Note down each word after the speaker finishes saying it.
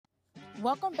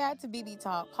Welcome back to BB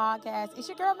Talk Podcast. It's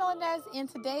your girl Melanez. In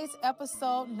today's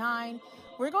episode 9,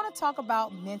 we're going to talk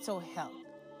about mental health.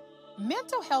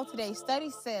 Mental health today,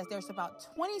 study says there's about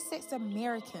 26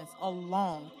 Americans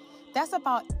alone. That's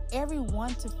about every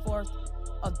 1 to 4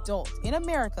 adults in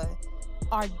America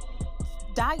are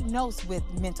diagnosed with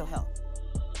mental health.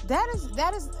 That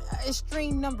is an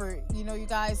extreme number, you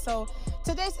guys. So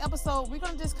today's episode, we're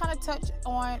going to just kind of touch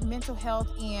on mental health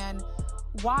and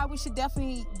why we should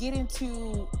definitely get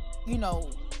into,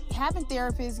 having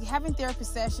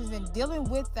therapist sessions and dealing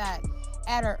with that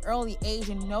at an early age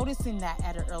and noticing that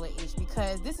at an early age,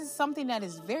 because this is something that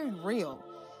is very real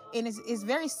and it's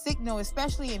very signal,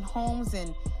 especially in homes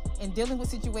and dealing with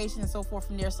situations and so forth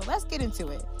from there. So let's get into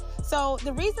it. So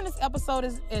the reason this episode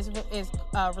is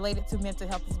related to mental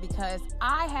health is because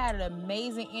I had an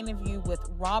amazing interview with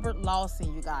Robert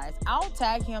Lawson, you guys. I'll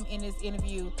tag him in his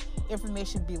interview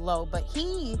information below, but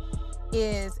he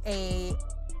is a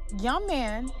young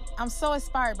man. I'm so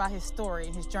inspired by his story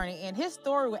and his journey, and his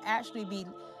story will actually be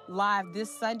live this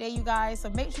Sunday, you guys. So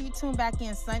make sure you tune back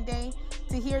in Sunday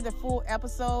to hear the full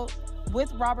episode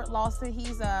with Robert Lawson.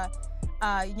 He's a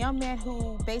young man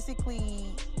who basically,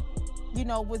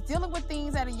 was dealing with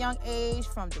things at a young age,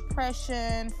 from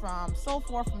depression, from so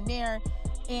forth from there.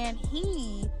 And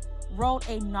he wrote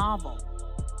a novel.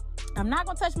 I'm not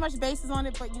going to touch much bases on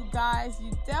it, but you guys,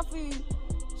 you definitely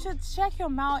should check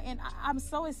him out. And I'm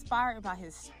so inspired by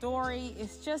his story.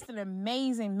 It's just an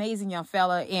amazing, amazing young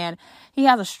fella. And he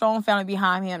has a strong family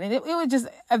behind him. And it was just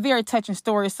a very touching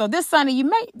story. So this Sunday, you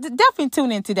may definitely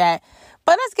tune into that.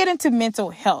 But let's get into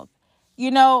mental health.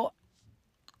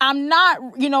 I'm not,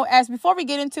 as before we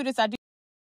get into this, I do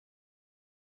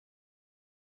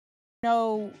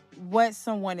know what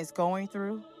someone is going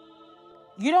through.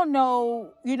 You don't know,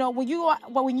 when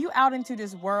you out into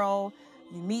this world,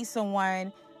 you meet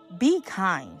someone, be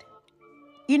kind.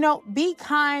 Be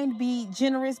kind, be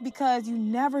generous, because you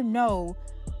never know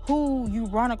who you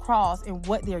run across and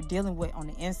what they're dealing with on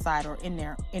the inside or in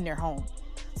their home.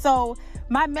 So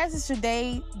my message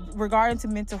today regarding to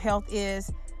mental health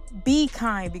is be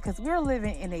kind, because we're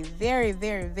living in a very,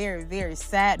 very, very, very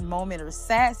sad moment or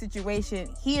sad situation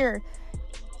here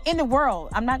in the world.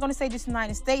 I'm not going to say just the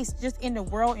United States, just in the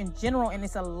world in general. And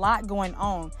it's a lot going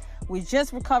on. We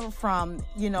just recovered from,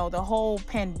 the whole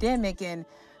pandemic, and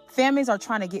families are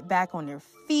trying to get back on their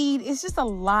feet. It's just a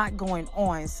lot going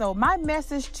on. So my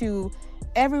message to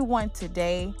everyone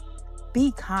today,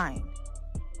 be kind.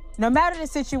 No matter the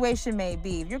situation may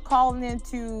be, if you're calling in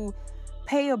to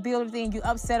pay a bill and you're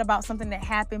upset about something that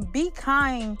happened, be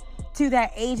kind to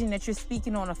that agent that you're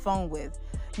speaking on the phone with.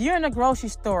 You're in a grocery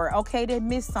store, okay, they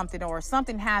missed something or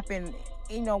something happened,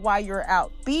 while you're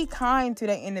out. Be kind to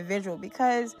that individual,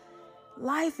 because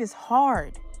life is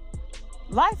hard.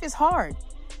 Life is hard.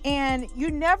 And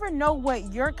you never know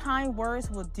what your kind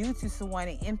words will do to someone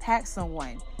and impact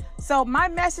someone. So my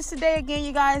message today, again,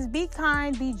 you guys, be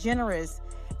kind, be generous,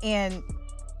 and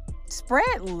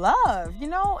spread love.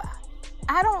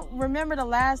 I don't remember the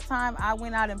last time I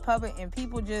went out in public and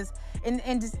people just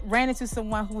ran into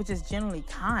someone who was just generally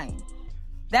kind.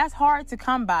 That's hard to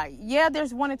come by. Yeah,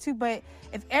 there's one or two, but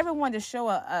if everyone to show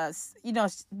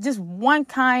just one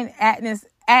kind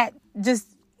just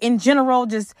in general,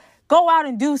 just go out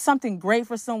and do something great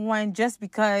for someone, just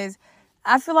because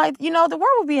I feel like, the world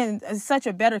would be in such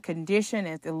a better condition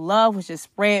if the love was just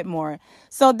spread more.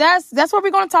 So that's what we're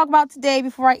going to talk about today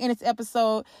before I end this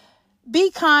episode.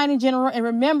 Be kind in general, and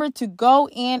remember to go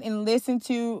in and listen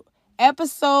to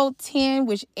episode 10,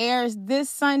 which airs this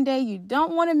Sunday. You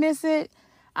don't want to miss it.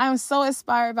 I'm so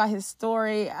inspired by his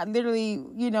story. I literally,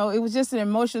 it was just an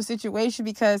emotional situation,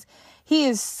 because he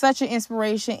is such an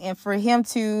inspiration. And for him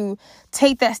to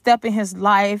take that step in his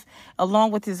life, along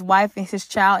with his wife and his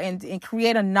child, and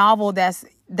create a novel that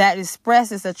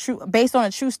expresses based on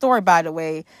a true story, by the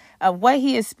way, of what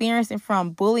he experienced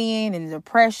from bullying and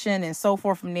depression and so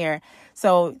forth from there.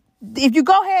 So if you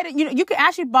go ahead, you can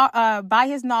actually buy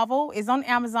his novel. It's on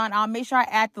Amazon. I'll make sure I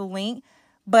add the link.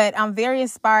 But I'm very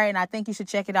inspired, and I think you should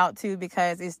check it out too,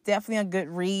 because it's definitely a good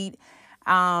read.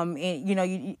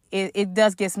 It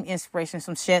does get some inspiration,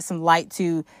 shed some light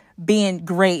to being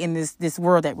great in this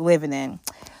world that we're living in.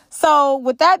 So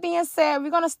with that being said,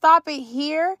 we're going to stop it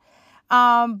here.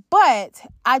 But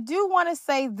I do want to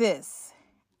say this.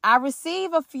 I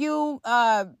received a few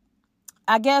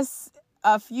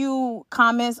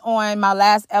comments on my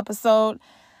last episode.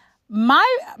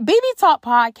 My BB Talk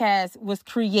podcast was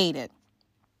created.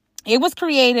 It was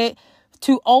created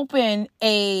to open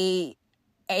a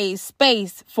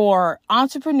space for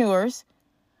entrepreneurs,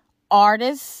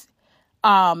 artists,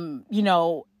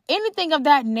 anything of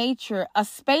that nature, a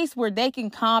space where they can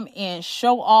come and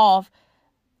show off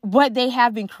what they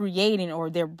have been creating, or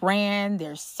their brand,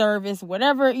 their service,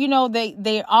 whatever,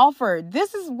 they offer.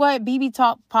 This is what BB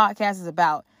Talk Podcast is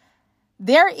about.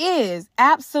 There is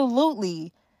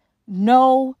absolutely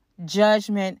no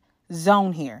judgment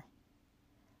zone here.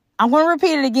 I'm going to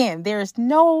repeat it again. There is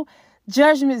no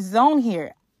judgment zone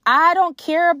here. I don't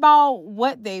care about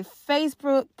what their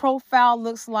Facebook profile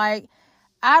looks like.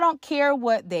 I don't care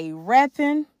what they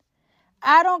repping.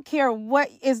 I don't care what,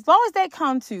 as long as they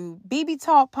come to BB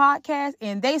Talk Podcast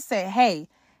and they say, hey,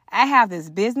 I have this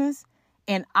business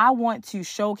and I want to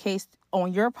showcase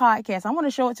on your podcast. I want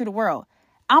to show it to the world.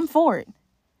 I'm for it.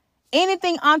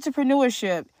 Anything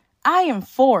entrepreneurship, I am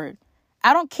for it.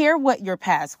 I don't care what your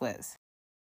past was.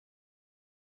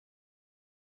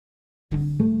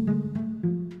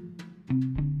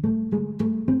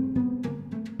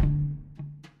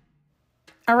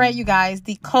 All right, you guys,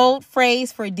 the code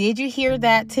phrase for Did You Hear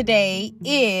That today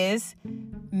is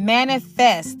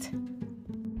manifest.